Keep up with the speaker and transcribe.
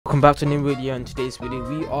Welcome back to a new video. In today's video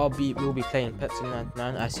we'll be playing PeelSim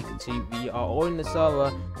 99. As you can see, we are all in the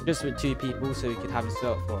server just with 2 people, so we could have a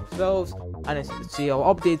server for ourselves. And as you can see,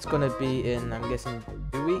 our update's gonna be in, I'm guessing,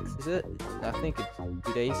 2 weeks. Is it? I think it's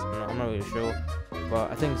 2 days. I'm not really sure,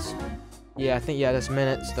 but I think it's, yeah, that's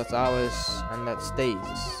minutes, that's hours, and that's days.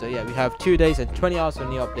 So yeah, we have 2 days and 20 hours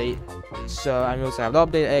on the update. So, and we also have the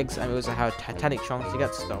update eggs, and we also have Titanic chunks to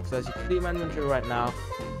get stuff. So as you can see, my inventory right now,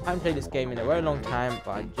 I haven't played this game in a very long time,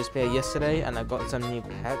 but I just played it yesterday, and I got some new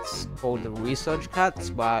pets called the research cats.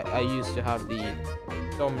 But I used to have the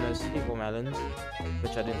Dominus people melons,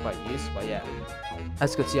 which I didn't quite use. But yeah,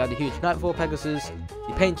 as you can see, I had the huge Nightfall Pegasus,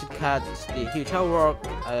 the painted cat, the huge Hellrock,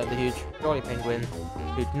 the huge Jolly Penguin,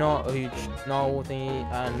 huge Null thingy,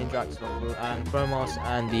 and Ninja Axolotl, and Chromos,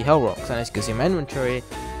 and the Hellrocks. And as you can see in my inventory,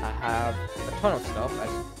 I have a ton of stuff.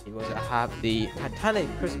 I have the Titanic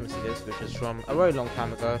Christmas gifts, which is from a very long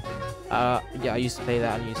time ago. Yeah, I used to play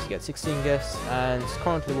that and used to get 16 gifts, and it's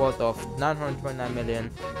currently worth of 929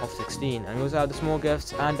 million of 16. And we also have the small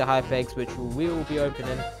gifts and the hype eggs, which we will be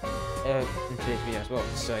opening in today's video as well.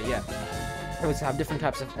 So yeah, we also have different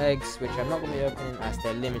types of eggs, which I'm not going to be opening as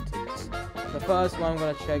they're limited. The first one I'm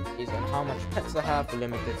going to check is on how much pets I have for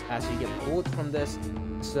limited, as you get rewards from this.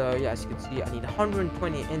 So yeah, as you can see, I need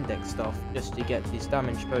 120 index stuff just to get this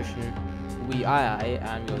damage potion and we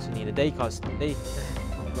also need a day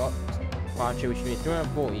slot voucher, which needs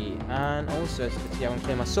 340, and also as you can see, I'm going to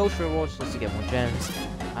claim my social rewards just to get more gems,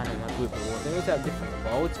 and then my group rewards. They also have different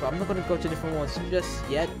rewards, but I'm not going to go to different ones just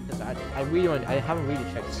yet, because I haven't really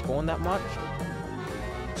checked the spawn that much.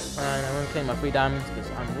 And I'm going to claim my 3 diamonds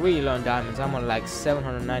because I'm really low on diamonds. I'm on like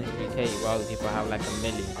 793k, while other people have like a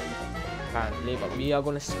million apparently. But we are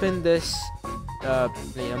going to spin this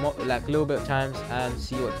like a little bit of times and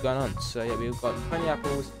see what's going on. So yeah, we've got 20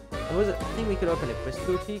 apples. I think we could open a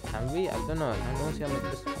crystal key. Can we? I don't know. I don't see how many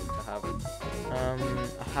crystal keys I have.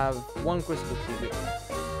 I have 1 crystal key, which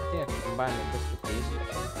I think I can combine the crystal keys.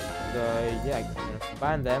 So yeah, I'm going to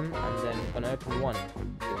combine them, and then I'm going to open one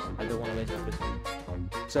because I don't want to waste my crystal.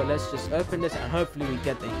 So let's just open this, and hopefully we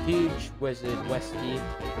get the huge wizard Westie,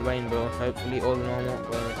 the rainbow, hopefully all the normal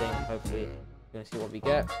or anything. Hopefully we're gonna see what we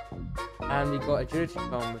get. And we got agility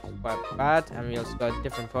comb, which is quite bad, and we also got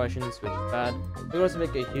different potions, which is bad. We also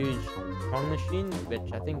make a huge con machine,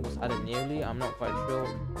 which I think was added newly, I'm not quite sure.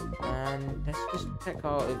 And let's just check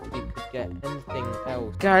out if we could get anything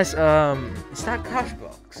else. Guys, is that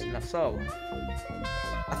CASHBLOX in our server?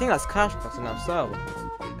 I think that's CASHBLOX in our server.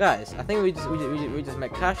 Guys, I think we just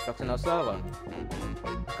make CASHBLOX in our server.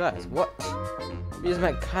 Guys, what? We just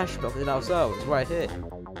make CASHBLOX in our server. It's right here.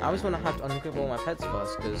 I just want to have to unequip all my pets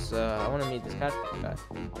first, because I want to meet this CASHBLOX guy.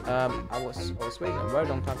 I was waiting a very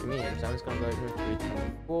long time to meet him, so I'm just gonna go into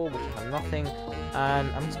 24, which I have nothing,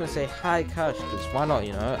 and I'm just gonna say hi Cash, because why not?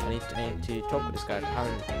 You know, I need to talk with this guy. I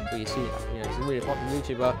haven't really seen him. You know, he's a really popular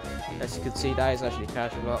YouTuber. As you can see, that is actually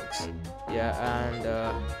CASHBLOX. Yeah, and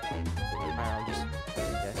I'll just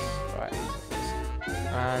yes, right.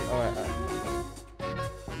 And alright,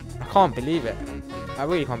 I can't believe it. I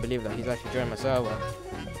really can't believe that he's actually joined my server.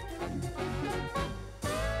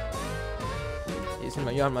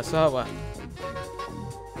 You're on my server.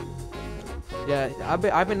 Yeah,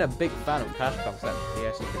 I've been a big fan of CASHBLOX actually,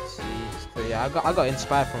 as you can see. So yeah, I got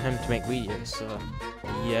inspired from him to make videos. So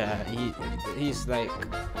yeah, he's like,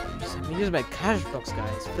 he just make CASHBLOX,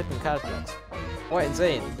 guys, flipping CASHBLOX. Quite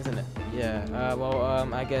insane, isn't it? Yeah.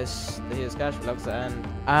 I guess here's CASHBLOX,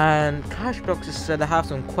 and CASHBLOX just said I have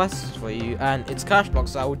some quests for you, and it's CASHBLOX,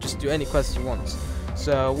 so I would just do any quest you want.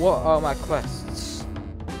 So what are my quests?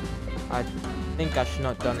 I think I should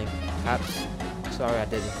not have done in caps. Sorry, I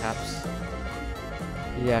did in caps.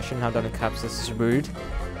 Yeah, I shouldn't have done in caps. This is rude.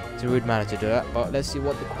 It's a rude manner to do that. But let's see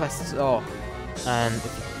what the quests are, and if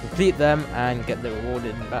you complete them and get the reward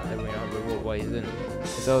in that, reward what he's in.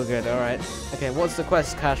 It's all good. All right. Okay, what's the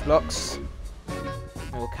quest? CASHBLOX.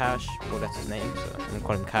 Or Cash. Well, that's his name, so I'm gonna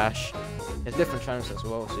call him Cash. There's different channels as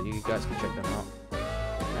well, so you guys can check them out.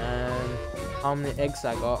 And how many eggs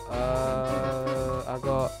I got? I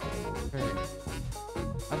got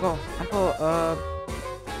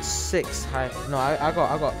 6 hype. No, I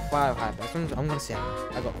got 5 hype. I'm gonna say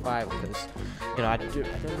I got 5 because, you know, I don't really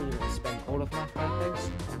want to spend all of my 5 eggs.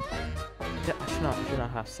 I should not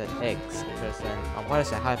have said eggs, because then why did I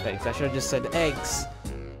say hype eggs? I should have just said eggs.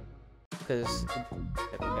 Because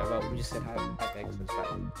okay, well, we just said hype eggs. That's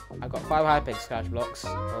fine. I got 5 hype eggs, CASHBLOX.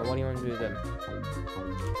 Well, what do you want to do with them?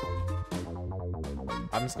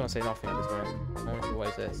 I'm just gonna say nothing at this moment. I want to see what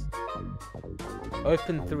it says.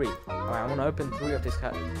 Open 3. Alright, I'm gonna open 3 of this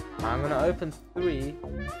cat. I'm gonna open 3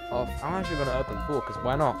 of. I'm actually gonna open 4, because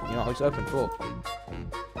why not? You know, I'll just open 4.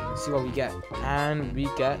 see what we get. And we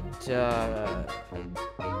get 3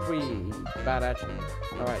 bad items.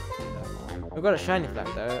 Alright. We've got a shiny flag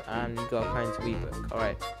though, and we got a kind of book.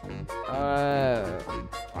 Alright.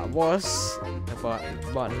 I was, but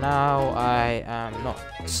now I am not.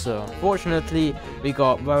 So unfortunately, we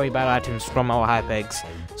got very bad items from our hype eggs.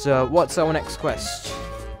 So what's our next quest?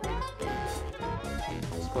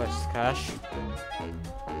 Next quest, Cash.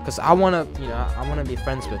 Because I wanna, I wanna be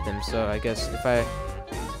friends with him. So I guess if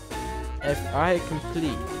I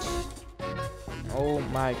complete all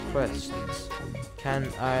my quests,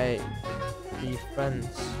 can I be friends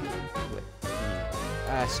with you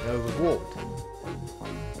as a reward?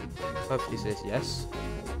 Hopefully says yes.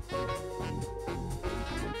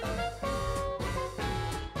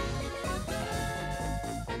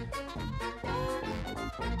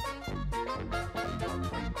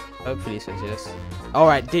 Hopefully says yes.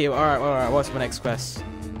 Alright, deal. Alright, what's my next quest?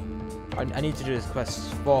 I need to do this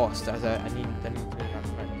quest fast as I need to make my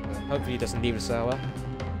friend. Hopefully he doesn't leave the server.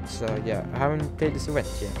 So yeah, I haven't played this event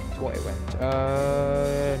yet. What event?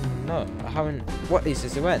 No, I haven't. What is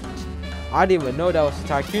this event? I didn't even know there was a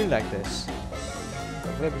tycoon like this.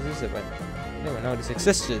 What is this event? I didn't even know this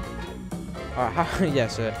existed. Alright, yeah,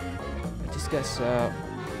 so I just guess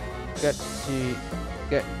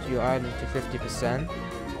get your island to 50%.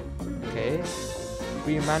 Okay,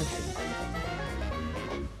 free mansion.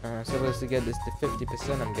 So we're supposed to get this to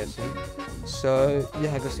 50%, I'm guessing. So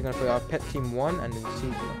yeah, I guess we're gonna put our pet team 1 and then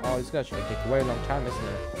see. Oh, it's gonna actually take a very long time, isn't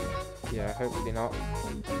it? Yeah, hopefully not.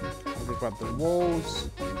 I'm gonna grab the walls.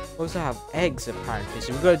 We also have eggs apparently,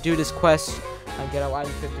 so we're gonna do this quest and get our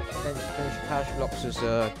island 50% to finish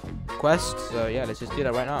CASHBLOX quest. So yeah, let's just do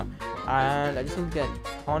that right now. And I just need to get a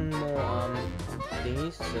ton more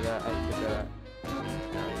thingies so that I could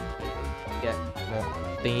get more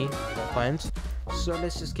more coins. So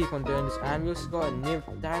let's just keep on doing this. And we also got a new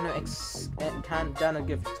Dino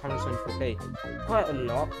gift 124k. Quite a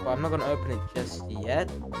lot, but I'm not gonna open it just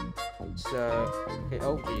yet. So okay,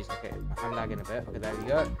 oh jeez, okay, I'm lagging a bit. Okay, there we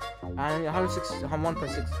go. And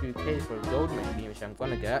 1.62k for a gold machine, which I'm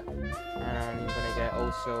gonna get. And I'm gonna get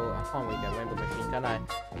also, I can't really get a rainbow machine, can I?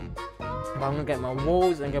 But I'm gonna get my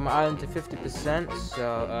walls and get my island to 50%.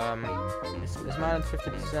 So is my island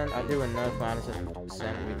 50%? I do know if my island is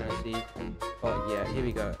 50%. We're gonna see. But yeah, here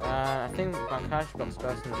we go. I think my CASHBLOX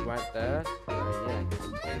person is right there. So yeah, we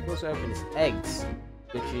can also open these eggs,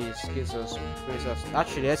 which gives us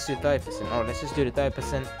actually let's do 30%. Oh, let's just do the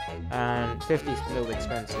 30%, and 50 is a little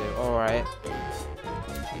expensive. Alright,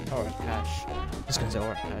 Cash. I'm just gonna say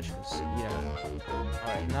alright, Cash, because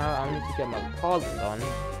alright, now I need to get my pod done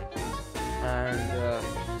and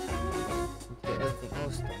get everything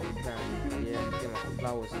else done. Yeah, get my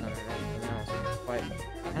flowers done and everything else. Quite.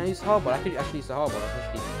 Can I use hardball? I could actually use the hardball. That's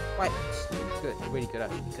actually quite good, really good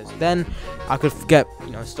actually, because then I could get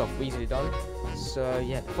stuff easily done. So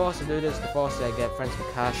yeah, the faster I do this, the faster I get friends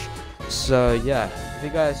with Cash. So yeah, if you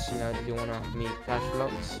guys do wanna meet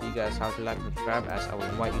CASHBLOX, you guys have to like and subscribe, as I will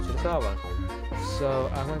invite you to the server. So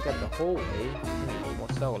I'm gonna get the hallway.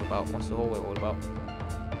 What's that all about? What's the hallway all about?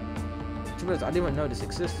 I didn't even know this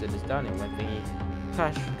existed. This down here when thingy.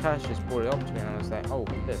 Cash just brought it up to me, and I was like, oh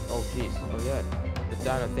this, oh jeez, oh yeah, the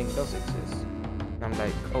dino thing does exist. And I'm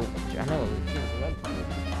like, oh, I know it.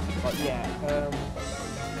 But yeah,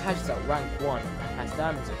 Cash is at rank 1 and has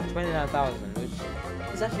diamonds of 29,000, which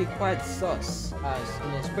is actually quite sus, as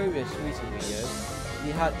in his previous recent videos,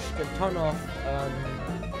 he hatched a ton of,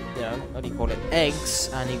 what do you call it, eggs,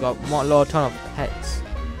 and he got a ton of pets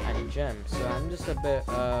and gems. So I'm just a bit,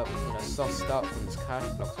 sussed up from this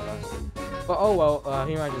CASHBLOX person. But oh well,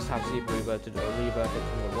 he might just have super reverted from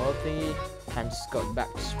the world thingy and just got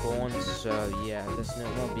back to spawn. So yeah, there's no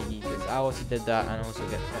biggie, because I also did that and also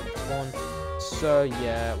get back to spawn. So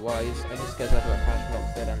yeah, well, I just guess that's what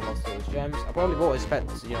CASHBLOX did and lost all his gems. I probably bought his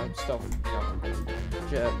pets, stuff,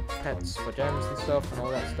 pets for gems and stuff and all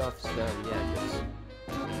that stuff. So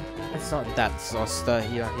yeah, it's not that sus.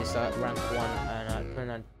 He's at rank 1 and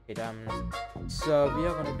 29 diamonds. So we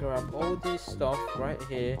are gonna grab all this stuff right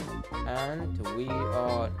here, and we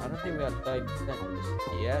are. I don't think we are 30%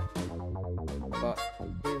 just yet, but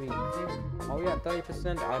here we are we at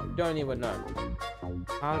 30%? I don't even know.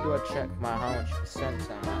 How do I check how much percent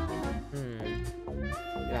I'm at?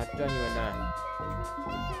 Yeah, I don't even know.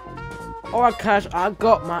 Alright, Cash, I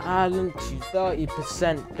got my island to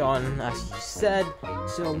 30% done, as you said.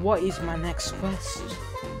 So what is my next quest?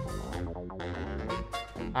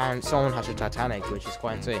 And someone has a Titanic, which is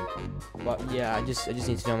quite insane. But yeah, I just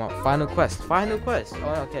need to know my final quest. Final quest.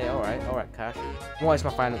 Oh, okay, alright, Cash. What is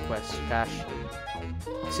my final quest, Cash?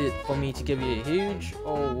 Is it for me to give you a huge,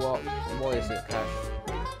 or what? What is it, Cash?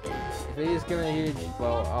 If it is giving a huge,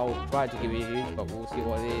 well, I'll try to give you a huge, but we'll see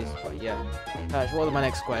what it is. But yeah, Cash, what is my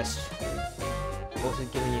next quest? Was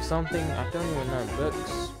it giving you something? I don't even know.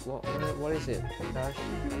 Books? What is it, Cash?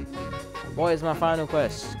 What is my final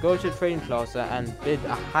quest? Go to the trading plaza and bid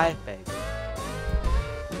a high peg.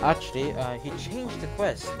 Actually, he changed the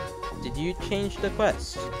quest. Did you change the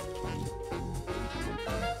quest?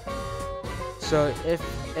 So if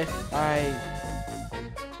I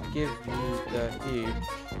give you the huge,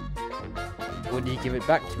 would you give it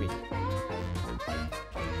back to me?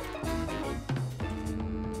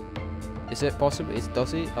 Is it possible?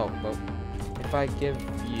 Does it? Oh well. If I give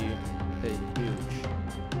you the huge,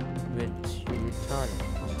 would you return it?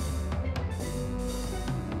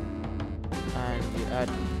 And you add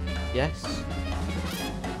yes.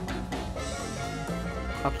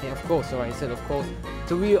 Okay, of course. Alright, he said of course.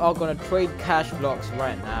 So we are gonna trade CASHBLOX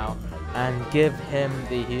right now and give him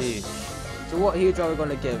the huge. So what huge are we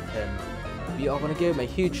gonna give him? We are gonna give him a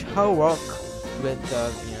huge hell rock with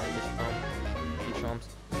you know, this charms.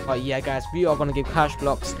 But yeah, guys, we are gonna give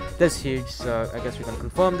CASHBLOX this huge. So I guess we're gonna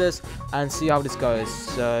confirm this and see how this goes.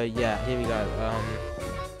 So yeah, here we go.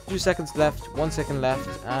 2 seconds left, 1 second left,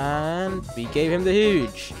 and we gave him the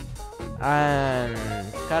huge. And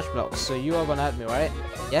CASHBLOX, so you are gonna add me, right?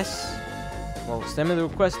 Yes. Well, send me the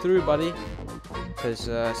request through, buddy. Because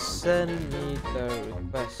send me the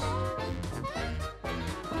request.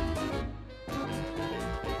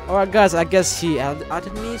 Alright, guys, I guess he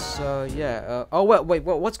added me. So yeah. Oh wait,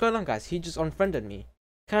 what's going on, guys? He just unfriended me.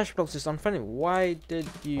 CASHBLOX just unfriended me. Why did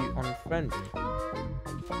you unfriend me?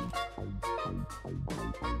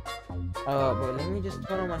 But let me just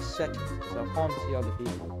turn on my settings so I can't see other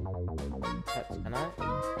people. Can I?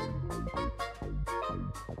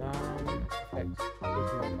 Effects.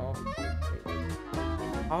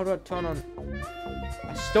 How do I turn on?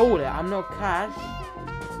 I stole it. I'm not Cash.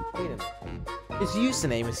 Wait a minute. His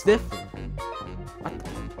username is different.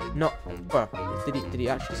 No, bro. Did he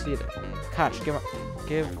actually see it? Cash,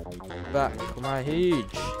 give back my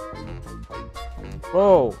huge.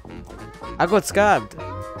 Bro, I got scammed.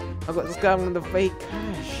 I got scammed with the fake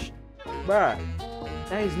cash. Bruh,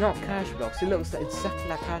 that is not CASHBLOX. It looks like exactly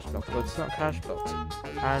like CASHBLOX, but it's not CASHBLOX.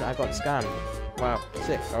 And I got scammed. Wow,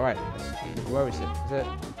 sick. Alright. Where is it? Is it?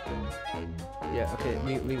 Yeah, okay,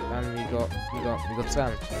 we got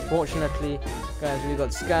scammed. Fortunately, guys, we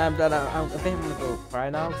got scammed, and I think I'm gonna go cry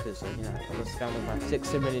now because you know I got scammed with my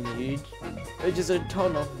 60 million huge, which is a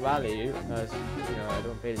ton of value as you know I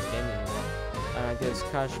don't play this game anymore. And I guess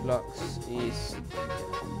CASHBLOX is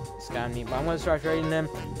scam me, but I'm gonna start trading them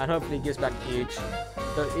and hopefully he gives back the huge.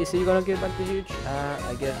 So is he gonna give back the huge?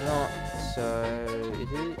 I guess not. So is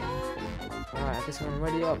he? Alright, I guess I'm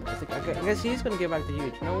already up. I guess he's gonna give back the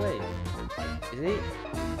huge. No way. Is he?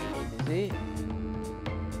 Is he?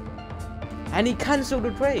 And he cancelled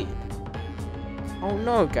the trade. Oh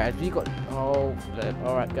no, guys, we got. Oh, flip.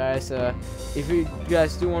 Alright, guys. If you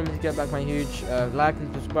guys do want me to get back my huge, like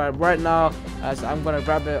and subscribe right now, as I'm gonna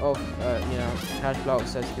grab it off, you know,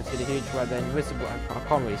 CASHBLOX. As you can see, the huge right there, invisible. I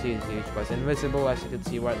can't really see his huge, but it's invisible, as you can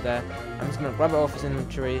see right there. I'm just gonna grab it off his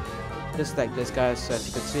inventory, just like this, guys. So as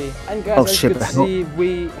you can see, and guys, as you can see,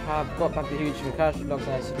 we have got back the huge from CASHBLOX.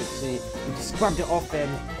 As you can see, we just grabbed it off him,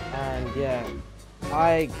 and yeah.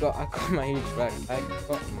 I got my huge back. I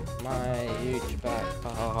got my huge back.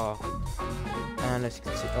 And as you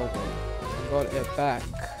can see, oh, I got it back.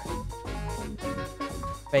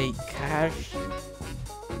 Fake cash.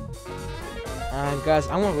 And guys,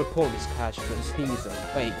 I want to report this cash because he's a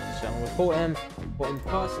fake. So I'm gonna report him for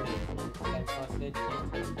impersonating.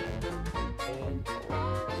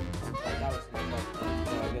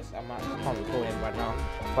 I can't report him right now,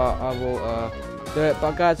 but I will do it.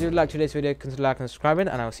 But guys, if you like today's video, consider liking and subscribing,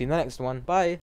 and I'll see you in the next one. Bye.